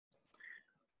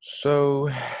So,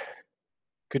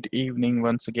 good evening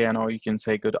once again, or you can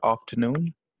say good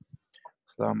afternoon.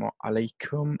 Assalamu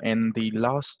alaikum. In the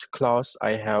last class,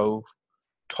 I have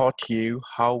taught you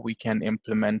how we can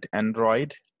implement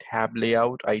Android tab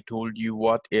layout. I told you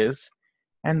what is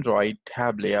Android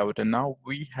tab layout, and now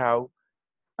we have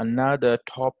another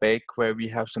topic where we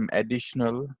have some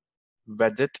additional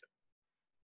widget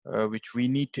which we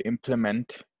need to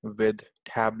implement with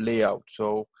tab layout.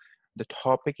 So the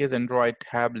topic is Android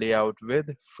tab layout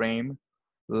with frame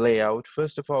layout.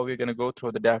 First of all, we're going to go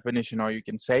through the definition, or you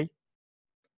can say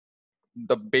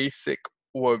the basic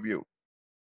overview.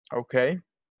 Okay.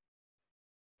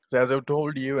 So as I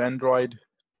told you, Android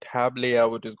tab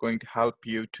layout is going to help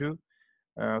you to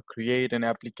create an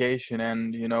application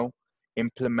and,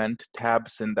 implement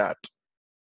tabs in that,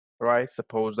 right?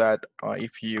 Suppose that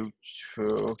if you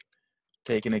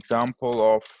take an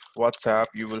example of WhatsApp,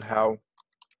 you will have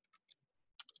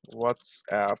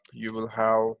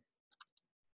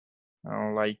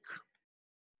like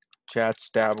chats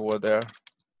tab over there.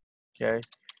 Okay,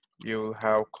 you will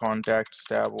have contacts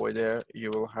tab over there,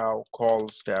 you will have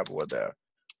calls tab over there.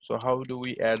 So how do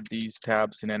we add these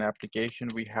tabs in an application?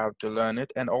 We have to learn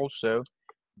it, and also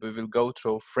we will go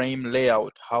through frame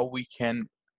layout, how we can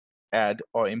add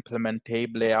or implement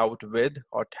tab layout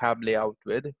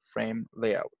with frame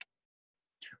layout.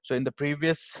 So in the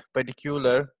previous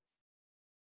particular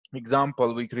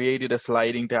example, we created a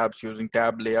sliding tabs using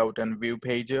tab layout and view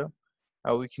pager.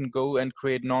 We can go and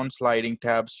create non-sliding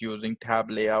tabs using tab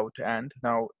layout, and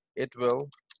now it's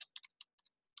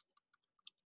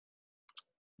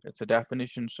a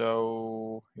definition.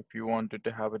 So if you wanted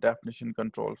to have a definition,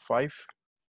 control 5.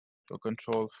 So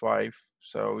control 5.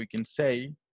 So we can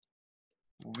say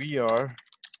we are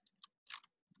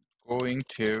going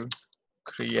to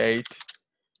create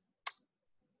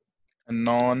a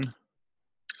non-sliding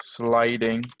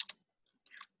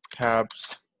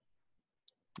tabs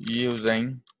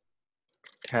using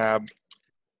tab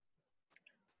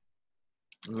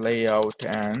layout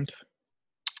and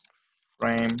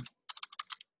frame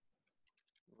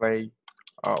layout.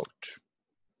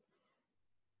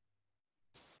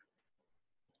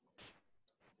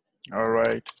 All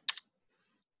right,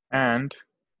 and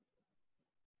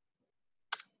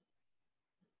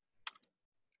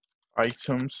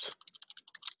items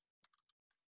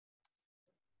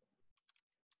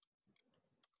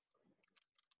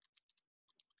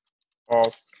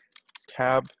of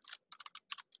tab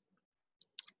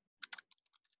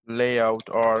layout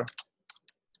are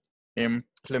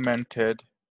implemented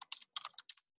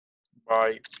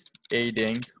by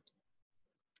adding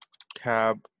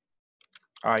tab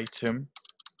item,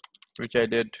 which I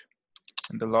did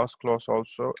in the last class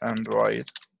also. Android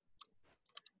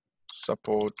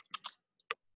support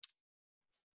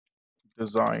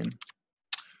design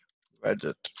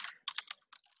widget.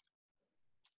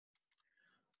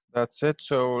 That's it.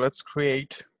 So let's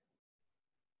create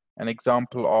an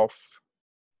example of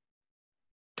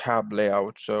tab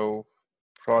layout. So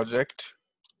project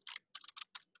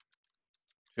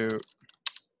to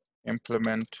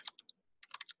implement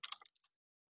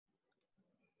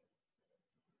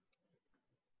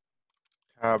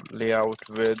tab layout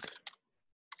with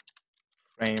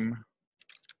frame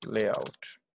layout.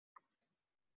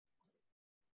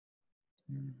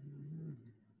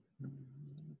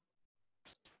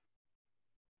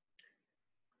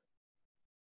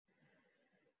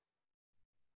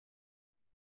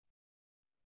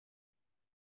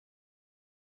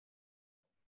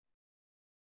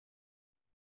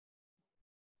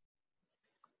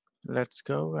 Let's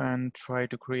go and try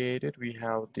to create it. We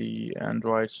have the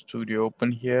Android Studio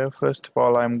open here. First of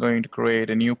all, I'm going to create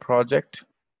a new project,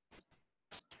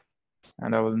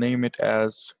 and I will name it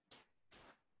as,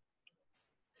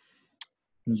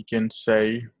 you can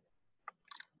say,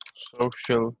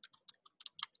 social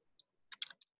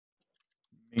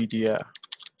media.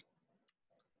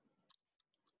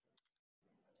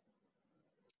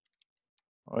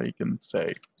 Or you can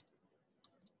say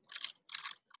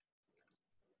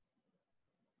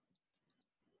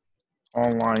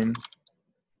online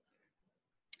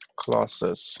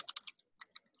classes.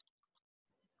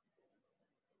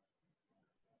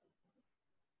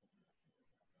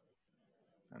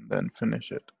 And then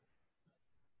finish it.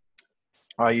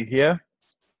 Are you here?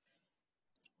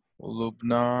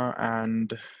 Lubna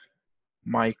and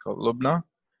Michael. Lubna,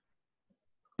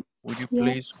 would you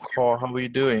please Yes. call? How are you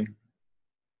doing?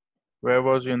 Where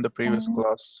was you in the previous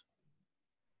class?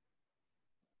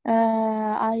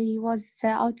 I was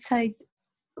outside.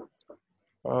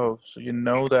 Oh, so you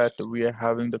know that we are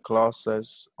having the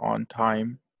classes on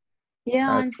time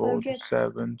Yeah, at I 4 to forget.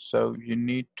 7. So you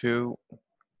need to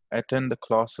attend the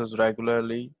classes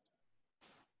regularly,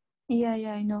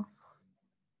 Yeah, I know.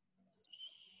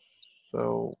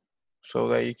 so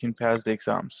that you can pass the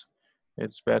exams.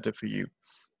 It's better for you.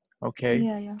 Okay.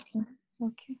 Yeah.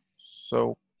 Okay.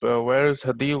 So where is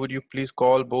Hadil? Would you please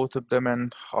call both of them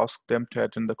and ask them to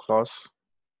attend the class?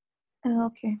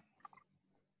 Okay.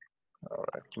 All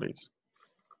right, please.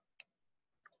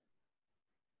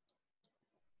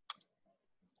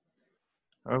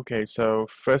 Okay, so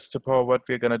first of all, what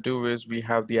we're gonna do is we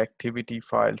have the activity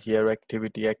file here,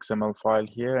 activity XML file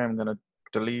here. I'm gonna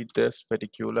delete this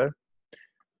particular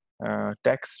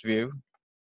text view.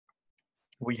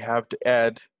 We have to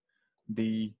add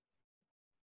the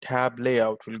tab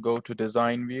layout. We'll go to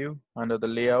design view. Under the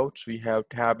layouts, we have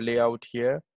tab layout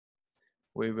here.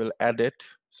 We will edit.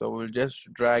 So we'll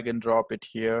just drag and drop it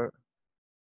here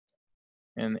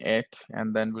in it,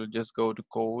 and then we'll just go to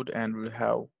code and we'll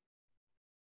have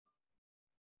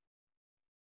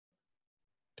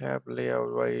tab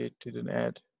layout. Why it didn't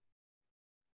add?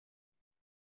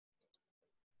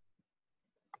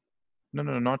 No,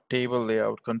 not table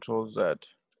layout, Control Z.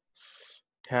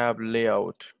 Tab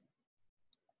layout.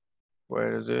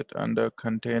 Where is it? Under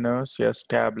containers. Yes,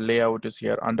 tab layout is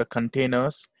here. Under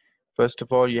containers, first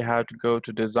of all, you have to go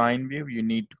to design view. You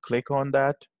need to click on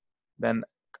that. Then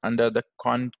under the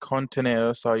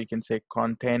containers, or you can say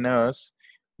containers,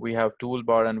 we have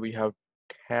toolbar and we have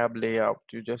tab layout.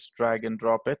 You just drag and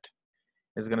drop it.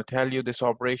 It's going to tell you this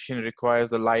operation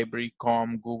requires the library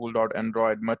com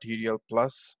google.android material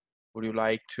plus. Would you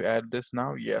like to add this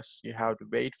now? Yes, you have to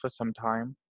wait for some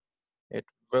time. It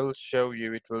will show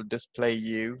you, it will display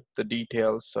you the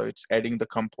details. So it's adding the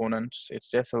components. It's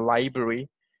just a library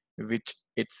which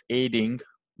it's adding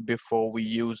before we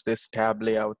use this tab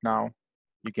layout now.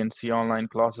 You can see online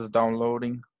classes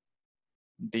downloading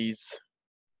these,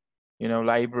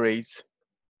 libraries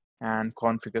and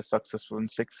configure successful in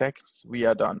 6 seconds. We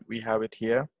are done. We have it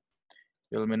here.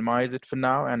 We'll minimize it for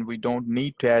now, and we don't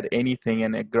need to add anything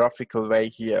in a graphical way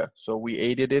here. So we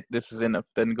added it. This is enough.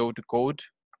 Then go to code.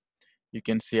 You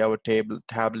can see our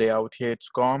tab layout here. It's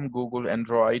COM, Google,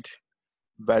 Android,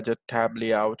 widget tab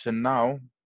layout. And now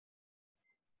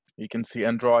you can see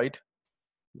Android.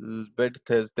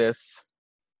 Width is this.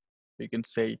 You can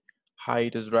say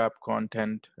height is wrap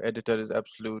content, editor is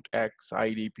absolute X,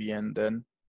 IDP, and then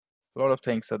a lot of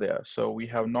things are there. So we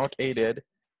have not added.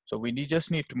 So we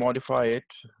just need to modify it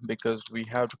because we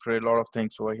have to create a lot of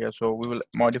things over here. So we will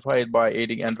modify it by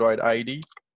adding Android ID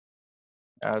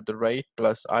at the rate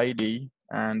plus ID,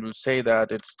 and we'll say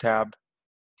that it's tab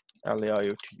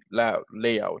layout.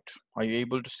 Are you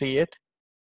able to see it?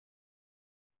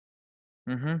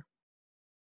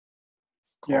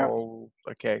 Yeah.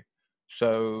 Okay.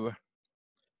 So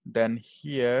then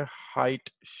here,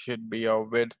 height should be, or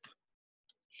width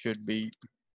should be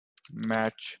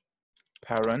match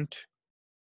parent,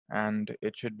 and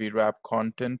it should be wrap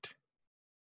content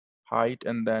height,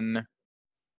 and then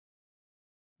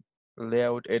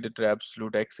layout editor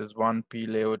absolute X is 1p,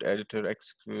 layout editor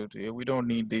exclude. We don't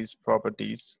need these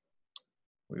properties.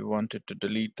 We wanted to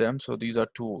delete them. So these are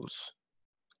tools.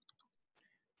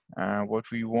 What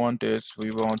we want is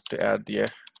we want to add the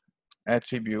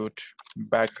attribute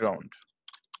background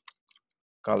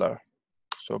color.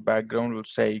 So background will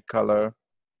say color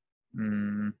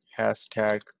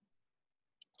hashtag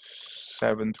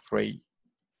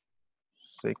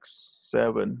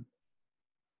 7367.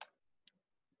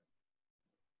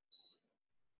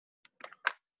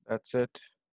 That's it.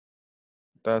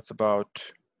 That's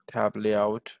about tab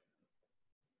layout.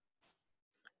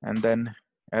 And then,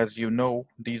 as you know,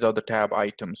 these are the tab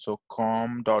items. So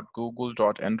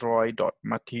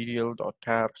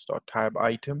com.google.android.material.tabs.tab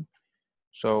item.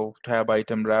 So tab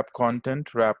item wrap content.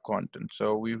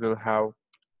 So we will have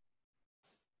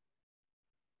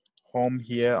home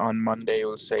here. On Monday,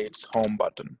 we'll say it's home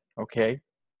button. Okay.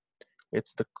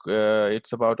 It's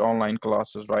about online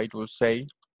classes, right? We'll say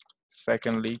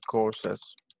secondly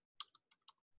courses,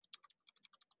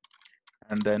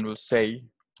 and then we'll say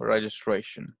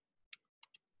registration.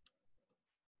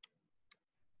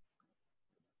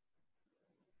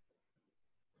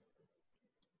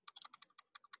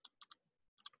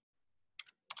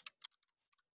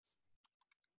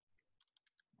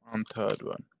 On third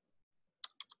one.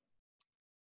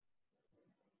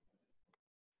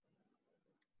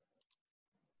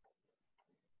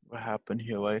 What happened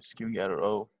here? Why it's giving error?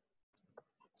 Oh.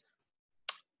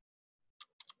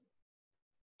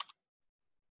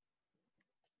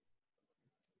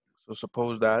 So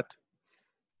suppose that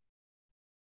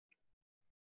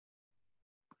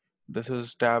This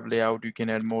is tab layout. You can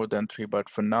add more than 3, but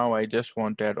for now, I just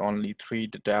want to add only 3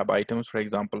 tab items. For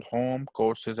example, home,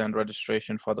 courses, and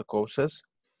registration for the courses.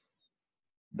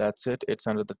 That's it. It's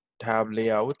under the tab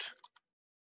layout.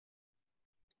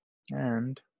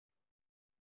 And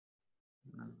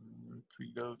if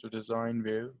we go to design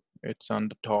view, it's on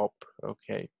the top.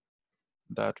 Okay.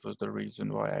 That was the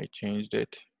reason why I changed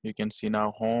it. You can see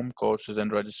now home, courses,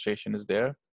 and registration is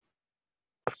there.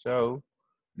 So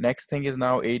next thing is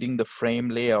now adding the frame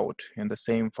layout in the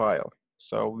same file.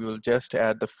 So we will just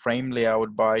add the frame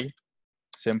layout by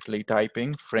simply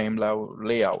typing frame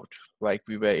layout, like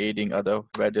we were adding other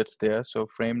widgets there. So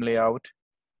frame layout,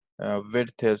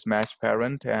 width is match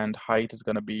parent, and height is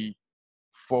going to be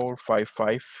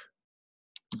 455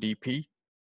 dp.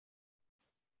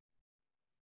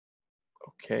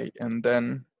 Okay, and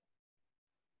then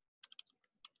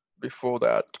before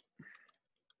that,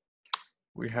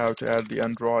 we have to add the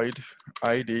Android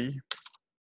ID,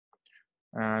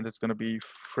 and it's going to be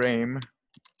frame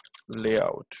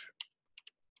layout.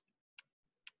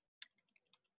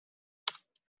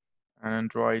 And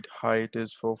Android height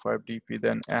is 45 dp,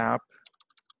 then app,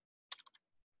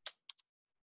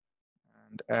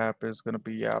 and app is going to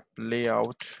be app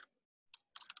layout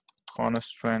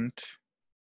constraint.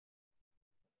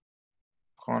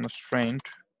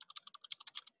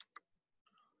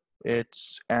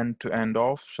 It's end to end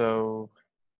off, so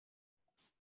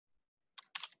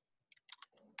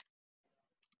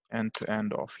end to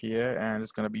end off here, and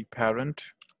it's going to be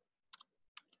parent.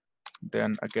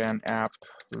 Then again app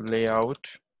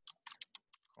layout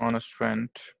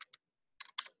constraint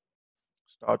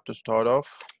start to start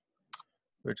off,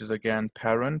 which is again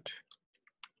parent.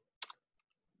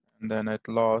 And then at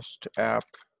last app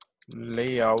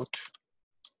layout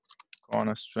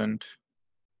constraint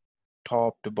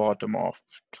top to bottom off,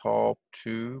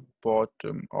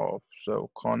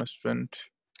 so constraint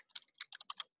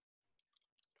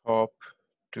top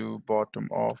to bottom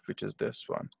off, which is this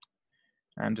one,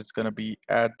 and it's going to be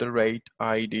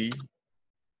 @ID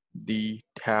the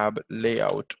tab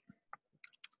layout.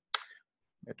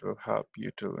 It will help you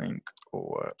to link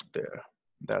over there.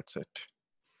 That's it.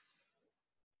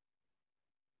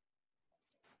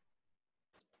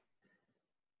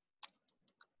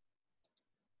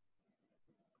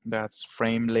 That's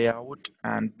frame layout,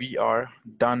 and we are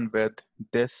done with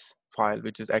this file,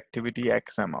 which is activity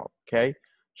XML. Okay,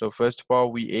 so first of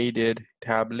all, we added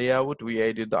tab layout, we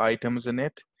added the items in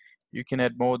it. You can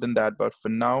add more than that, but for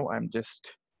now I'm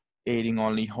just adding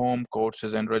only home,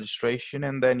 courses, and registration,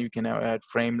 and then you can add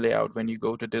frame layout. When you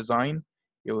go to design,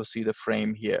 you will see the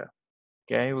frame here.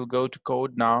 Okay, we'll go to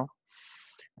code now,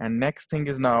 and next thing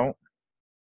is now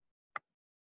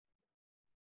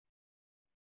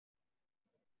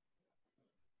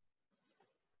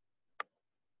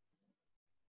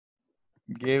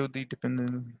give the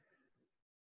dependent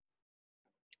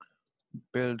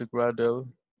build Gradle.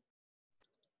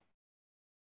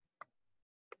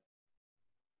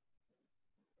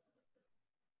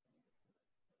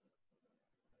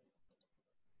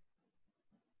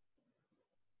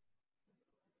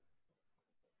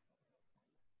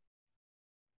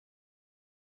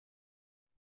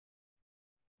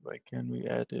 Why can we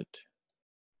add it?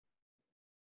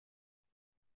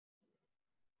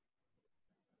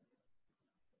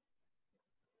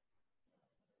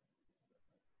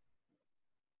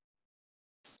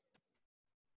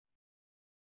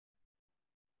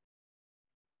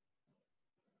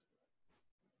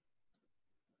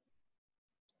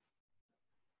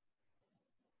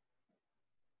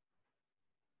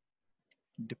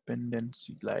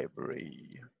 Dependency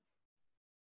library.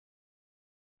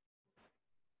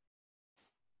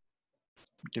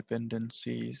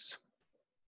 Dependencies.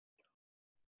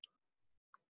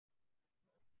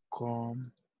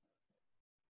 Com.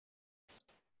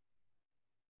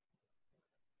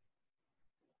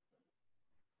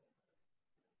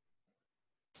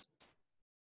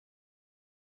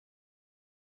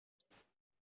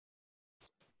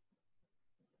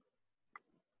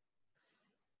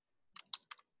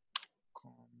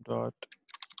 Com dot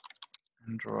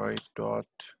Android dot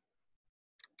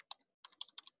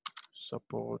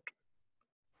support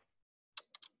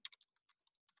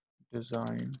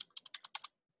design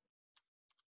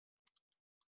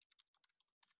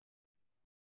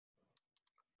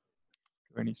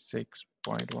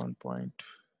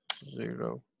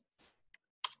 26.1.0.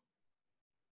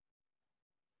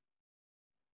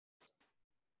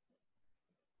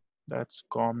 That's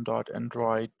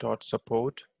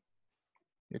com.android.support.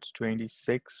 It's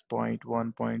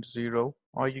 26.1.0,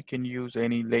 or you can use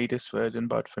any latest version,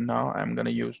 but for now I'm going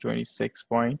to use 26.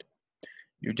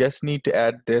 You just need to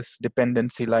add this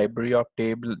dependency library of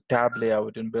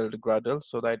TabLayout and build Gradle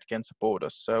so that it can support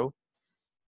us. So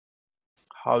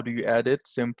how do you add it?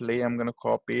 Simply, I'm going to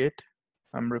copy it.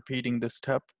 I'm repeating this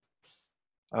step.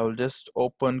 I will just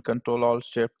open Control Alt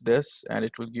Shift this, and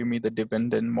it will give me the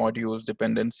dependent modules,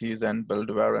 dependencies, and build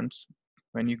variants.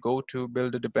 When you go to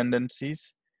build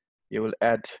dependencies, you will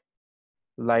add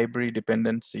library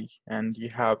dependency, and you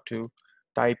have to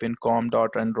type in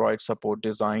com.android support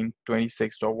design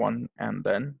 26.1 and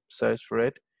then search for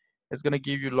it. It's going to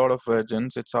give you a lot of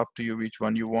versions. It's up to you which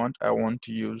one you want. I want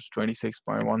to use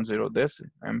 26.10 this,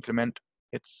 implement.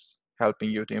 It's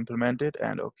helping you to implement it,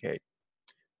 and okay.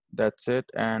 That's it,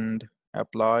 and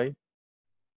apply,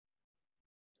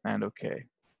 and okay.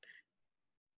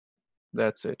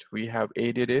 That's it. We have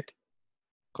added it.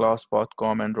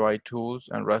 Class.com Android tools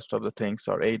and rest of the things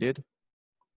are added.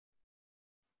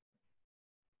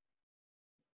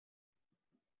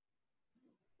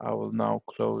 I will now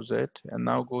close it and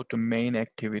now go to main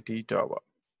activity Java.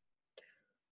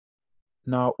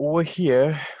 Now over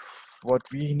here, what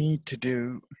we need to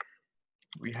do,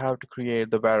 we have to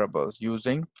create the variables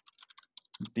using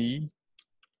the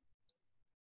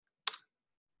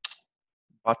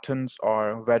buttons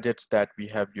or widgets that we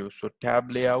have used. So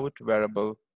tab layout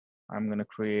variable, I'm going to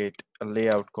create a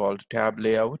layout called tab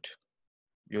layout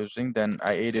using, then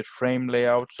I added frame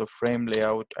layout. So frame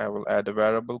layout, I will add a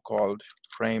variable called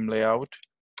frame layout.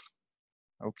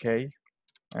 Okay,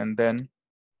 and then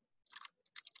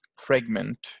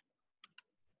fragment.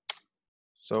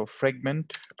 So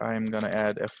fragment, I'm gonna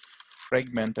add a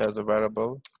fragment as a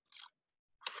variable.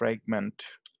 Fragment,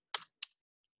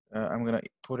 I'm gonna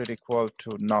put it equal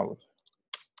to null.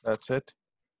 That's it.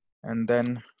 And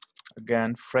then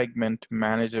again, fragment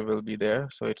manager will be there.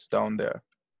 So it's down there.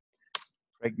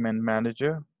 Fragment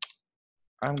manager,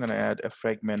 I'm gonna add a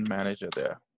fragment manager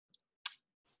there.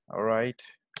 All right.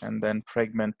 And then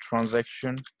fragment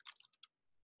transaction.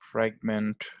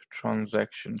 Fragment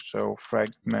transaction. So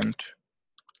fragment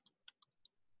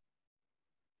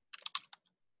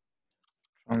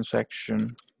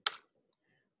transaction,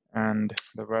 and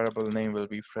the variable name will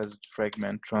be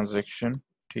fragment transaction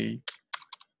t,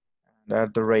 and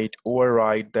at the rate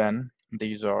override. Then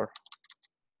these are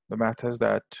the methods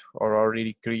that are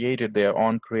already created there.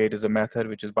 On create is a method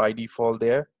which is by default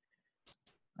there,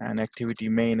 and activity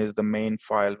main is the main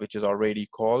file which is already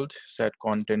called set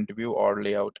content view or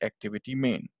layout activity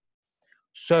main.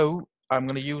 So I'm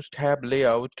going to use tab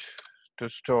layout to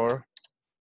store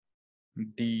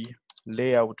the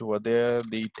layout over there,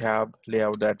 the tab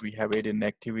layout that we have added in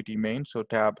activity main. So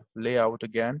tab layout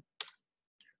again.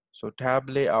 So tab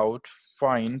layout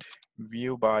find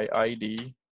view by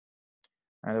ID,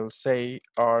 and I will say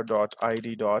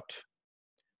r.id.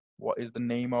 What is the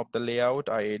name of the layout?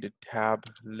 I added tab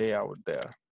layout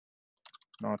there,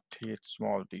 not t, it's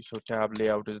small t. So tab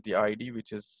layout is the ID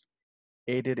which is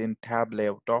added in tab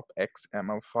layout of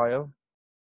XML file,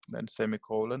 then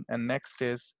semicolon, and next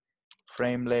is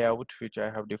frame layout, which I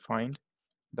have defined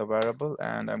the variable,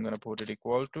 and I'm going to put it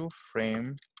equal to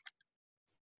frame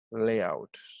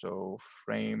layout. So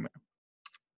frame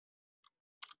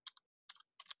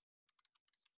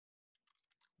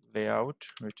layout,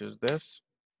 which is this,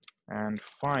 and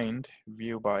find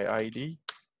view by ID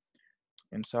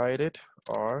inside it,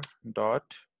 r dot,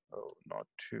 oh, not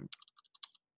two,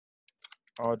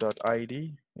 r dot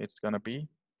ID, it's going to be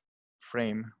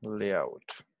frame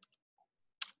layout.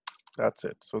 That's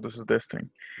it. So this is this thing.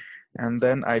 And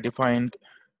then I defined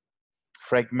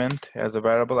fragment as a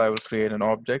variable. I will create an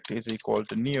object is equal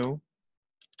to new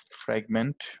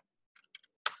fragment,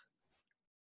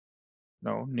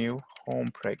 no, new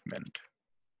home fragment.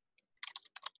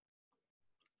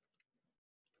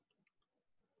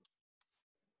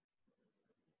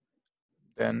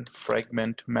 Then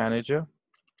fragment manager,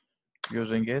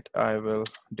 using it, I will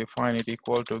define it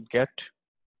equal to get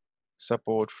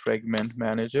support fragment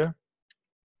manager.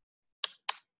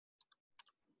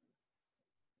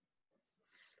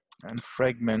 And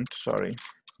fragment, sorry,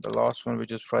 the last one,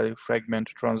 which is fragment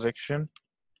transaction,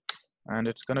 and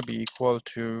it's going to be equal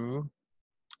to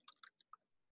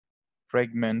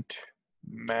fragment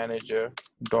manager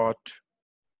dot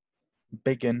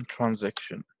begin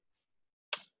transaction.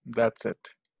 That's it.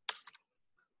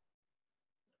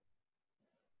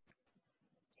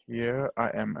 Here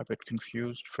I am a bit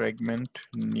confused. Fragment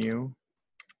new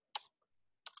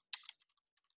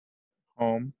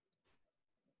home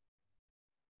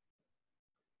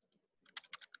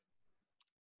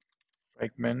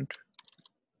fragment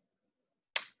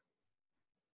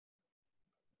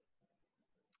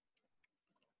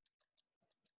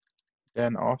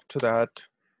then after that,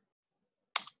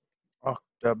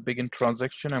 the begin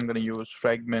transaction, I'm going to use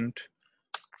fragment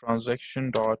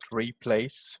transaction dot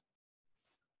replace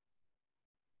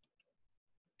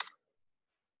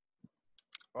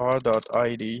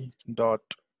r.id dot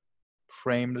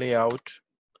frame layout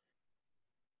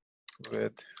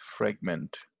with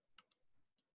fragment.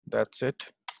 That's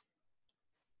it.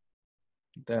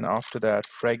 Then after that,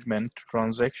 fragment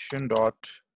transaction dot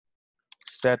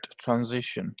set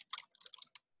transition.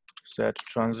 Set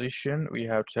transition, we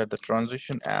have set the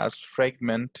transition as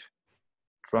fragment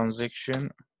transaction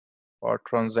or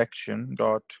transaction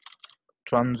dot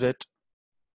transit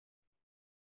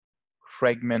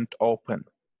fragment open.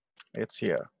 It's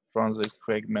here, transit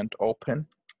fragment open,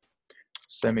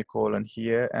 semicolon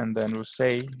here, and then we'll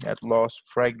say at last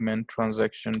fragment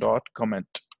transaction dot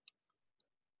commit.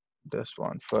 This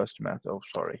one, first method, oh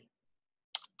sorry,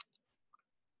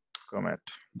 commit,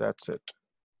 that's it.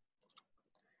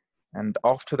 And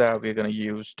after that, we're going to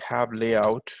use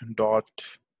TabLayout dot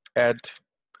add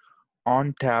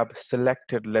on tab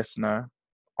selected listener,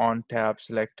 on tab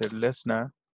selected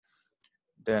listener,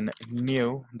 then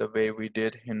new, the way we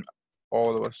did in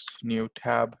all of us, new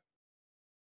tab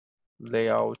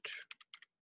layout,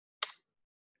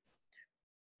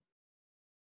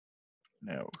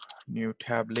 no, new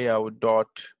tab layout dot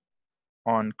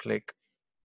on click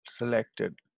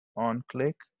selected, on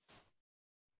click,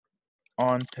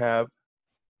 on tab,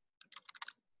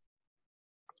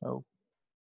 oh,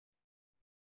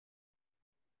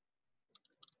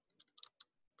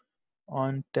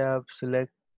 on tab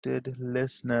selected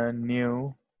listener,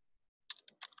 new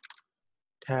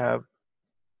tab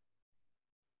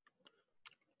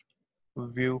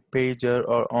view pager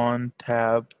or on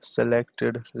tab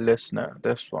selected listener,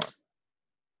 this one.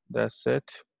 That's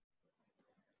it.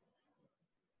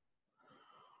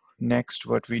 Next,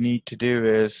 what we need to do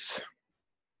is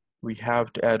we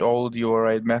have to add all the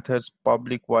override methods,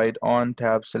 public void on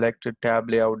tab selected tab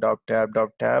layout dot tab dot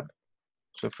tab.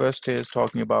 So first is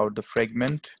talking about the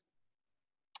fragment.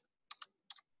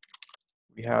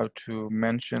 We have to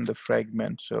mention the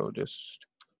fragment. So just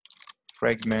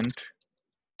fragment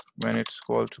when it's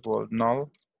called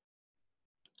null.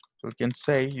 So we can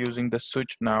say using the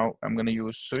switch now, I'm going to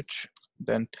use switch,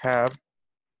 then tab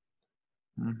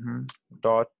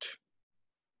dot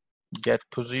get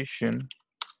position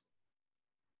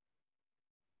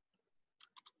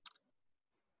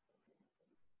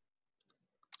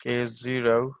case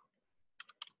 0.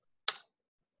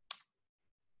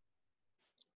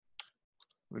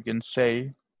 We can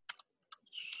say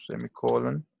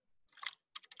semicolon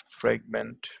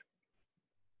fragment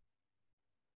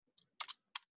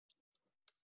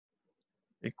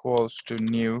equals to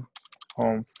new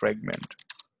home fragment.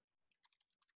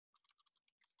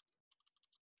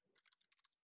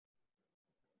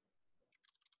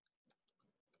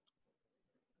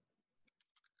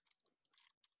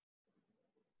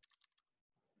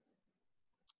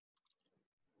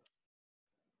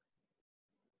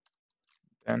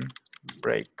 Then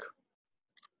break.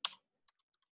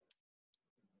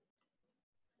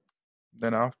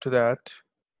 Then after that,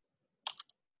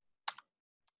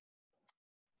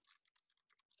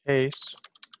 case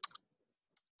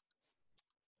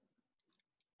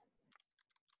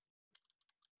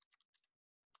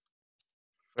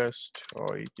first,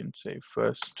 or you can say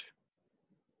first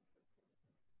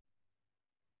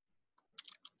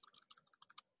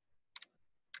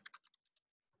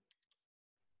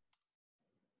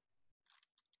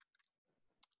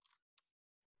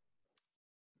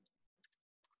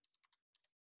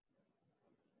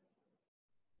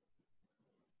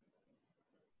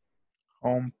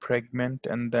home fragment,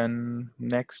 and then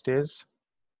next is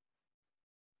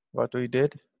what we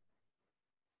did.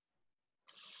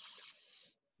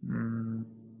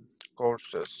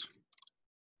 Courses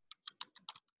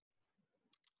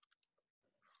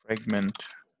fragment.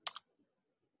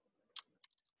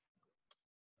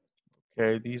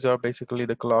 Okay, these are basically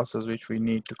the classes which we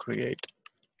need to create.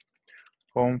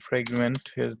 Home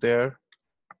fragment is there.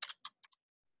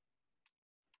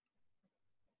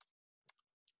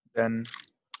 Then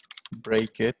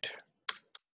break it.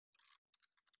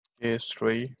 Case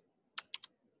 3.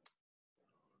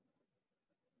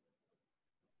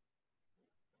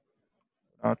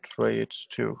 Not 3, it's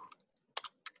 2.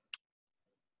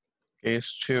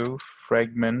 Case 2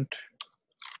 fragment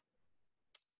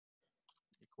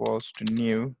equals to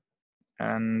new,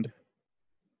 and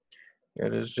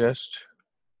it is just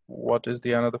what is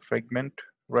the another fragment?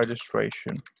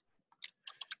 Registration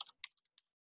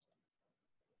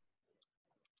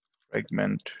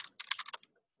fragment.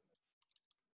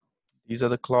 These are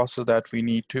the classes that we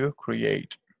need to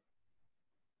create.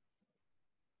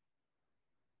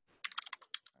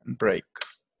 and break.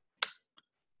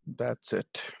 That's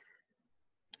it.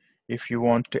 If you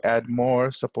want to add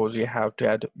more, suppose you have to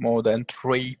add more than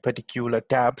 3 particular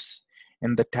tabs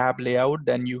in the tab layout,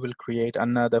 then you will create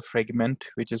another fragment,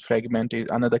 which is fragment is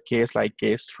another case like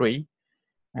case 3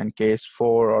 and case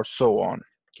 4 or so on.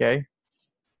 Okay,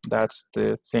 that's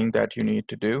the thing that you need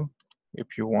to do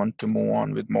if you want to move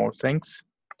on with more things.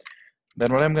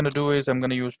 Then what I'm going to do is I'm going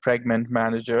to use fragment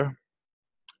manager,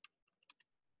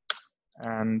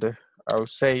 and I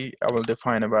will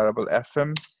define a variable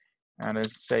fm, and I'll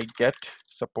say get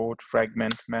support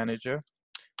fragment manager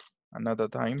another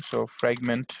time. So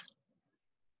fragment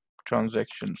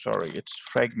transaction, sorry, it's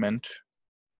fragment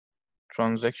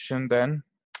transaction. Then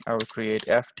I will create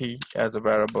ft as a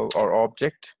variable or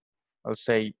object. I'll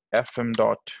say fm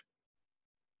dot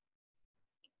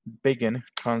begin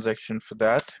transaction for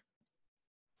that,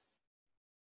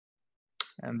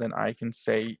 and then I can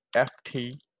say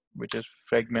ft, which is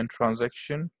fragment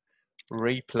transaction,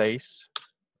 replace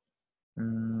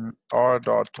r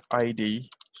dot id,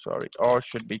 sorry, r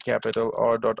should be capital,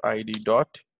 r dot id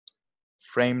dot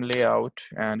frame layout,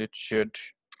 and it should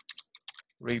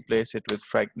replace it with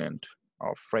fragment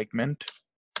or fragment.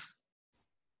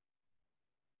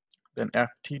 Then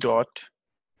ft dot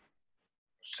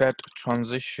set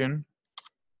transition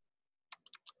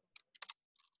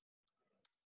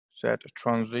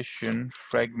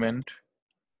fragment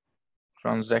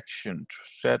transaction,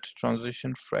 set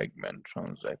transition fragment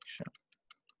transaction.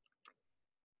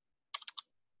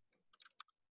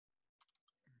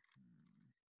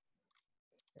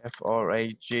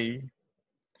 frag,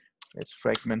 it's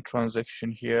fragment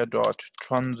transaction here dot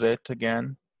transit,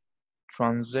 again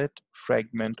transit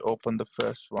fragment, open the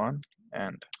first one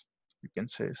and you can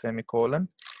say semicolon,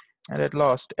 and at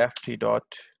last ft dot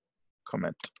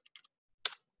commit.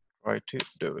 Try to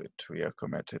do it, we are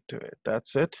committed to it.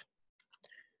 That's it.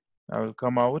 I will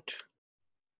come out,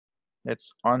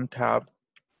 it's on tab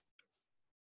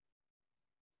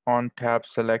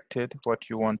selected what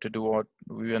you want to do, or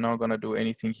we are not going to do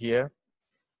anything here,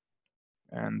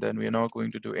 and then we're not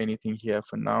going to do anything here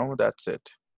for now. That's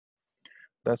it.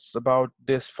 That's about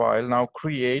this file. Now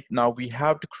we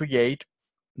have to create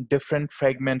different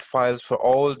fragment files for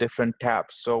all different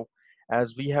tabs. So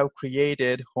as we have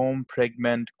created home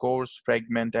fragment, course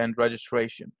fragment, and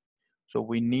registration, so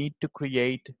we need to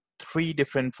create 3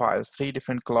 different files, 3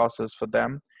 different classes for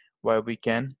them, where we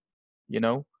can, you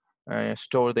know,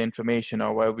 store the information,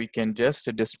 or where we can just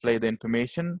display the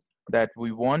information that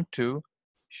we want to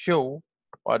show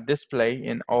or display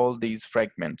in all these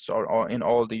fragments, or in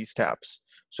all these tabs.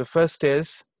 So first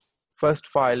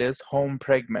file is home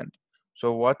fragment.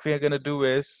 So what we are going to do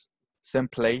is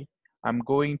simply, I'm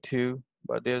going to,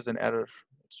 but there's an error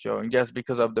it's showing just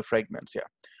because of the fragments. Yeah.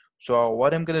 So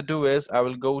what I'm going to do is I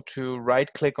will go to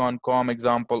right click on com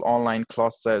example online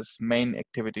classes main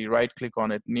activity, right click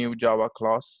on it, new Java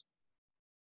class,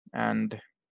 and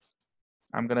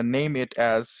I'm going to name it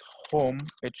as home.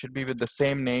 It should be with the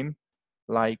same name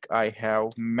like I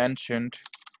have mentioned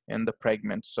in the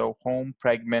fragment. So home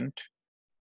fragment,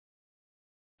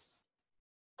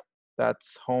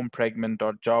 that's home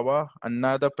fragment.java.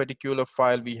 Another particular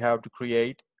file we have to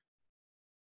create,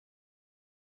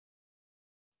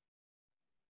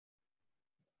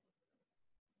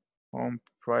 home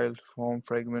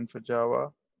fragment for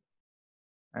Java,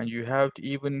 and you have to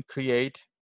even create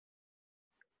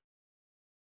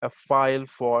a file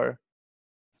for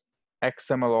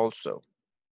XML also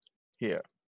here.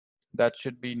 That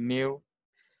should be new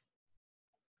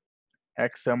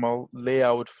XML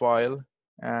layout file,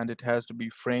 and it has to be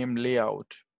frame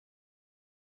layout.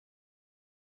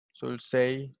 So we'll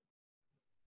say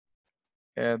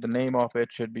the name of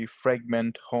it should be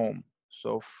fragment home.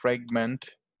 So fragment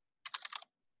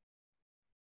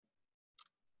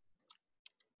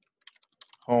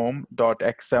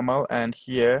home.xml, and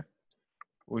here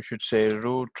we should say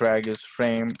root tag is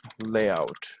frame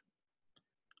layout.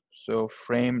 So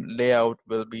frame layout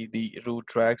will be the root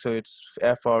tag. So it's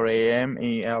FRAMELAUOT.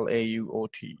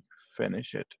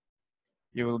 Finish it.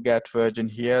 You will get version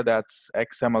here. That's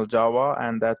XML Java,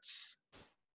 and that's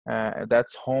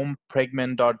home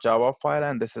fragment.java file,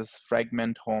 and this is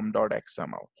fragment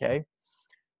home.xml. Okay.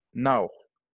 Now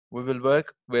we will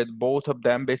work with both of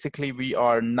them. Basically, we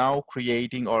are now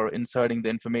creating or inserting the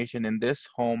information in this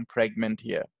home fragment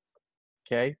here.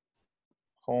 Okay.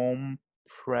 Home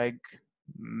fragment.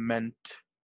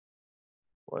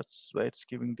 Why it's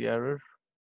giving the error?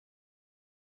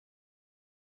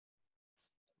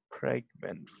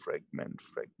 Fragment.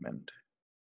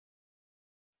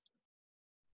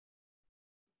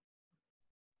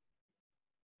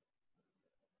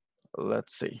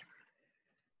 Let's see.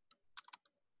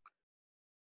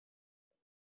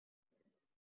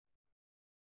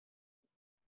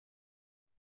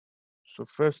 So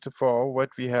first of all, what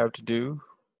we have to do,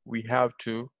 we have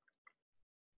to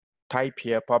type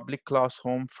here public class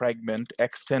home fragment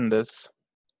extenders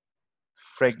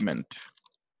fragment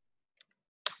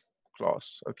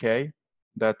class. Okay,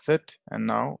 that's it. And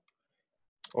now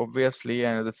obviously,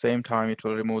 and at the same time it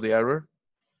will remove the error.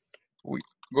 We're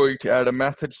going to add a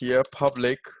method here,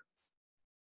 public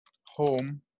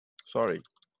home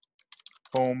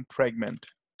fragment.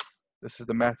 This is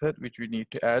the method which we need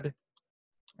to add,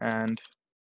 and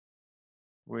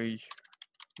we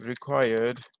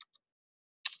required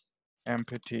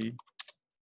empty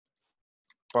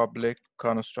public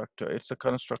constructor. It's a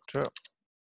constructor.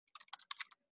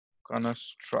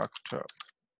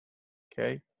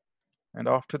 Okay, and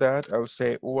after that I will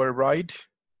say override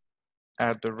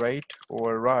at the rate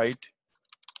override.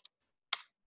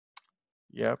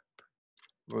 Yep,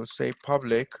 we'll say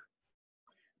public.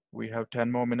 We have 10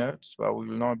 more minutes, but we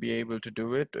will not be able to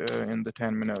do it in the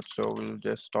 10 minutes, so we'll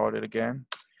just start it again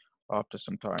after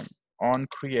some time. On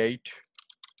create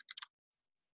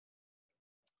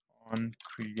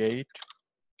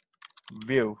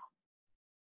view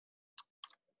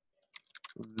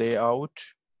layout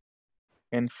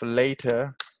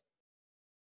inflator.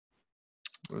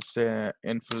 We'll say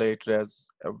inflator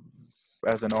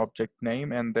as an object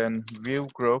name, and then view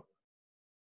group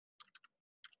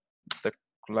the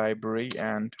library,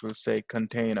 and we'll say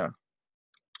container,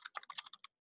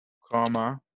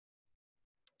 comma,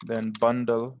 then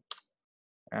bundle,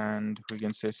 and we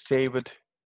can say saved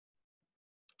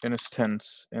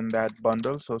instance in that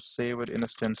bundle. So saved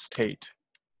instance state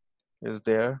is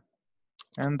there,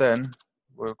 and then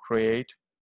we'll create.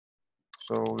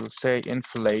 So we'll say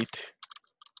inflate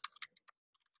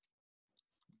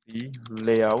the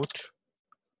layout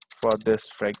for this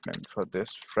fragment,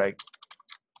 fragment.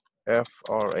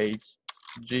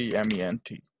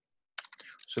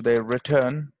 So they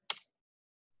return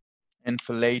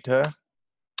inflator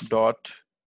dot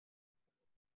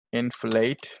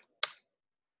inflate.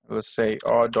 We'll say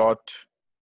r dot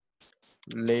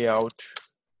layout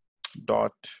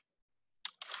dot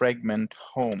fragment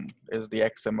home is the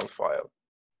XML file.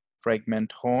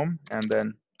 Fragment home, and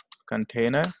then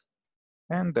container,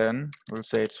 and then we'll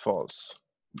say it's false.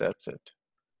 That's it.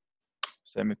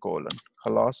 Semicolon.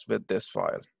 Khalas with this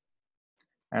file.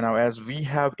 And now as we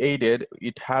have added,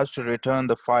 it has to return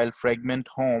the file fragment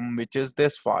home, which is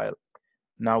this file.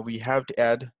 Now we have to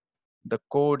add the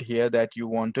code here that you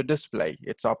want to display.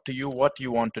 It's up to you what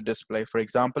you want to display. For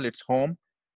example, it's home,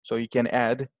 so you can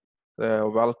add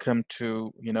welcome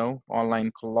to,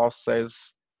 online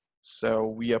classes. So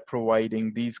we are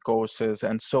providing these courses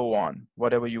and so on,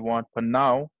 whatever you want. For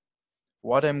now,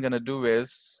 what I'm gonna do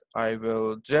is I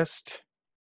will just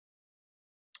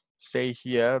say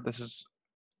here, this is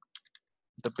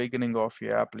the beginning of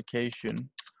your application.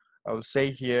 I will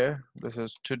say here, this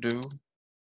is to do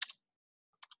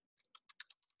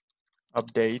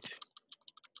update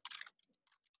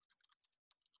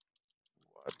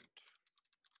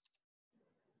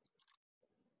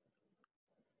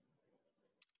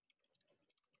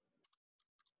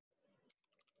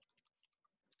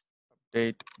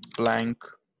blank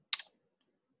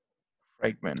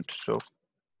fragment. So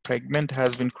fragment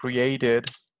has been created,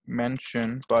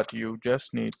 mentioned, but you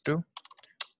just need to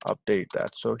update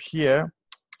that. So here,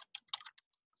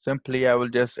 simply I will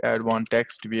just add one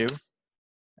text view,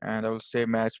 and I will say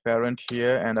match parent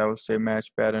here, and I will say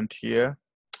match parent here,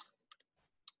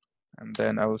 and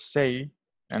then I will say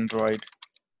Android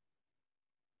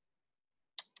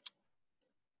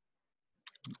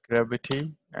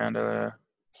gravity, and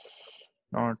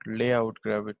not layout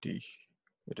gravity,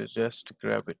 it is just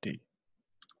gravity.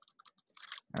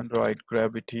 Android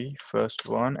gravity, first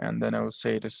one, and then I will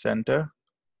say the center,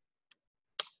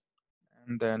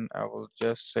 and then I will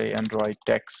just say Android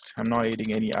text. I'm not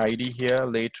adding any ID here.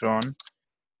 Later on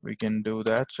we can do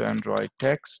that. So Android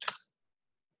text,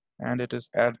 and it is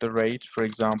at the rate, for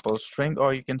example, string,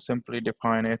 or you can simply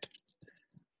define it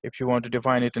if you want to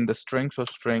define it in the string. So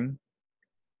string,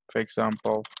 for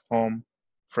example, home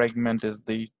fragment is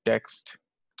the text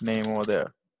name over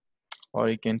there, or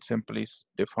you can simply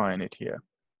define it here.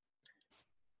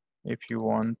 If you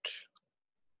want,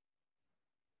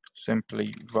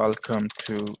 simply welcome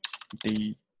to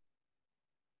the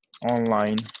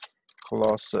online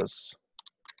classes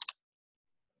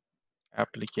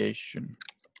application.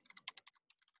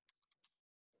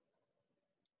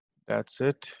 That's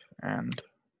it, and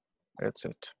that's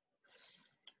it.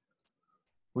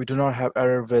 We do not have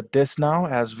error with this now,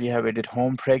 as we have added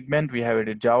home fragment, we have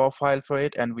added Java file for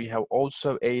it, and we have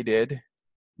also added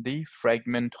the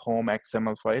fragment home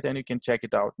XML for it, and you can check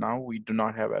it out now. We do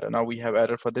not have error. Now we have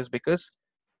error for this because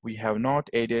We have not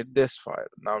added this file.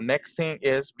 Now, next thing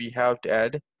is we have to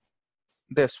add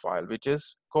this file, which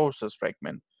is courses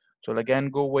fragment. So again,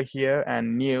 go over here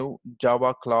and new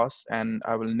Java class, and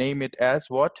I will name it as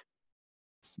what?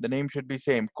 The name should be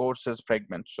same, courses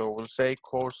fragment. So we'll say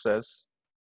courses,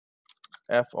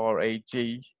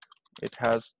 FRAG. It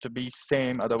has to be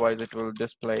same, otherwise it will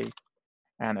display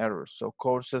an error. So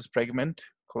courses fragment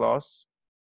class,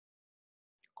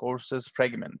 courses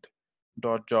fragment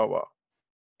dot Java.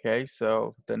 Okay,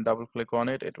 so then double click on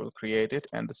it, it will create it.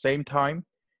 And at the same time,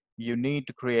 you need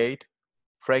to create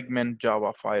fragment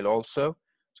Java file also.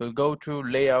 So go to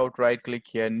layout, right click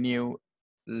here, new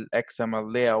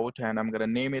XML layout, and I'm gonna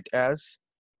name it as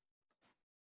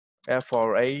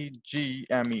FRAGMENT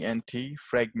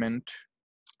fragment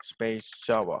space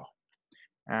Java.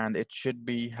 And it should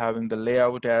be having the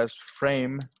layout as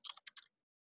frame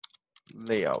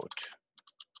layout.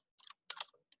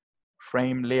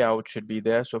 Frame layout should be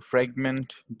there. So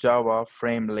fragment Java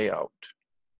frame layout.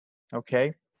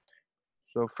 Okay.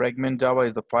 So fragment Java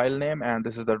is the file name, and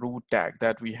this is the root tag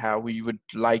that we would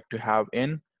like to have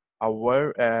in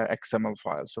our XML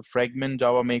file. So fragment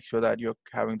Java, make sure that you're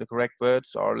having the correct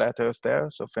words or letters there.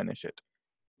 So finish it.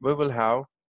 We will have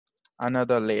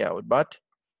another layout, but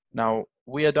now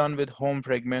we are done with home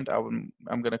fragment. I'm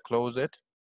gonna close it.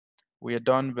 We are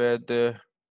done with the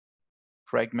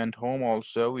fragment home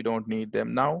also. We don't need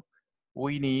them now.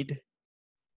 We need,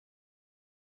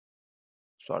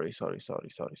 sorry. So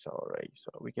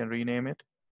we can rename it.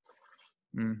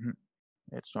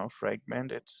 It's not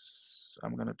fragment,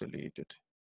 I'm gonna delete it.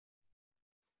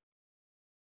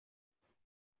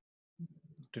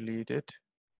 Delete it.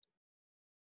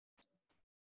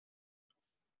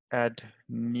 Add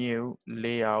new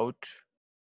layout.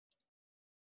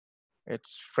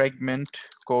 It's fragment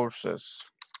courses.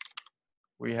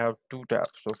 We have two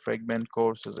tabs, so fragment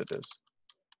courses it is.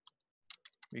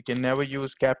 We can never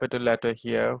use capital letter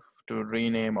here to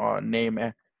rename or name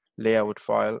a layout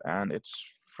file, and it's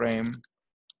frame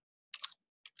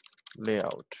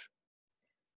layout.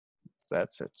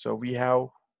 That's it. So we have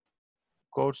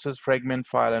courses fragment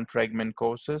file and fragment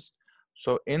courses.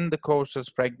 So in the courses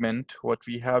fragment, what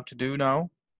we have to do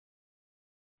now,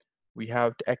 we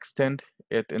have to extend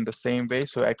it in the same way.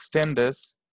 So extend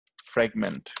this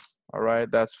fragment. All right,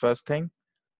 that's first thing.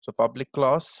 So public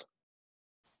class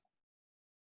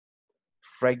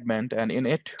fragment, and in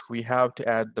it we have to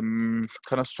add the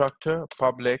constructor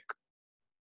public.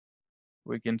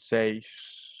 We can say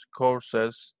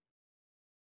courses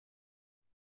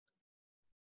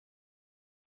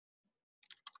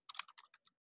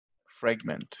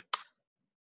fragment,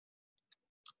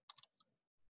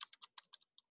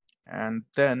 and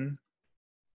then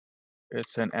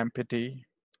it's an empty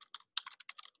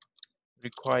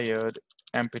required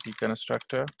empty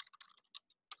constructor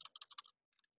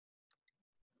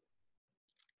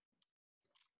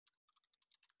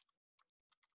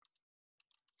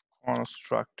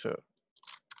constructor.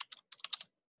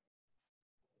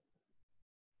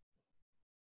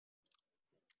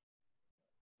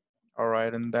 All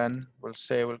right, and then we'll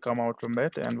say we'll come out from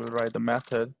it and we'll write the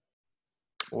method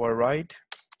override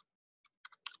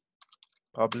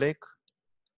public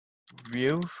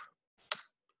view,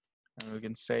 and we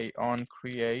can say on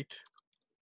create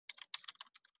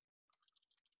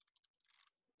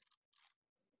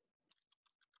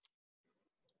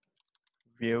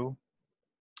view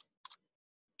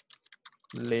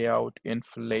layout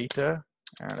inflator,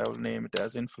 and I will name it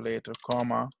as inflator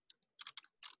comma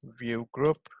view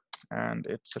group, and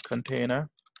it's a container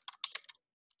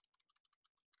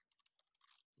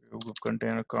view group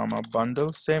container comma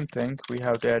bundle. Same thing we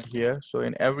have to add here. So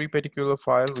in every particular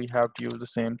file we have to use the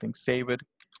same thing, save it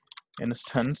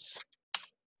instance.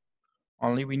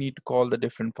 Only we need to call the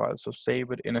different files. So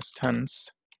save it instance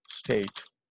state.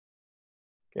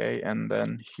 Okay, and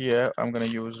then here I'm going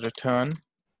to use return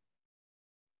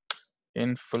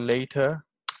inflator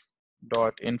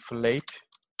dot inflate,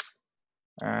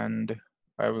 and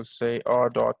I will say r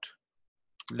dot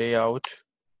layout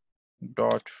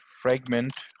dot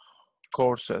fragment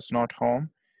courses, not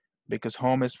home, because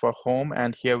home is for home,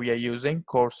 and here we are using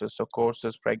courses. So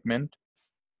courses fragment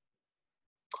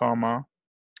comma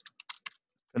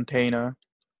container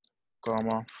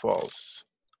comma false.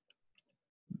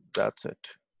 That's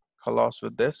it. Close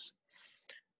with this.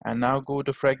 And now go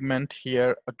to fragment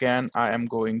here. Again, I am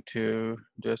going to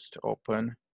just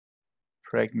open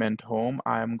fragment home.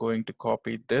 I am going to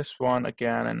copy this one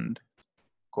again and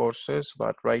courses,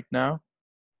 but right now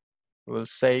we'll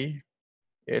say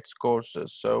it's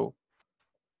courses. So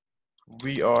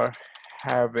we are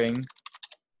having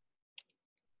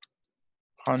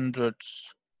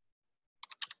hundreds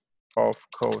of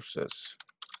courses.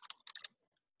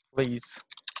 Please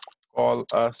call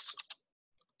us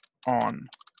on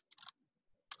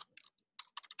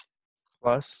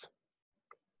plus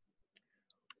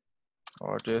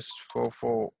or just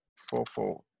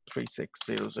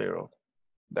 44443600.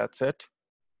 That's it.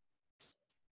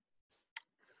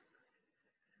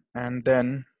 And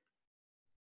then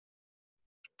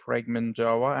fragment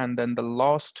Java, and then the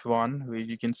last one, where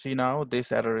you can see now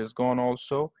this error is gone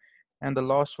also, and the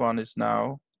last one is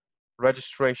now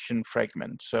registration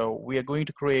fragment. So we are going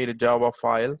to create a Java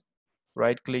file.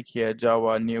 Right click here,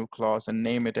 Java new class, and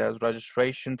name it as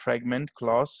registration fragment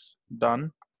class.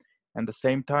 Done. And the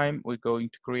same time, we're going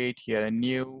to create here a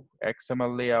new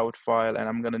XML layout file, and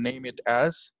I'm going to name it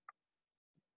as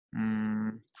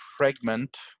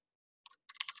fragment.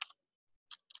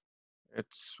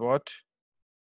 It's what?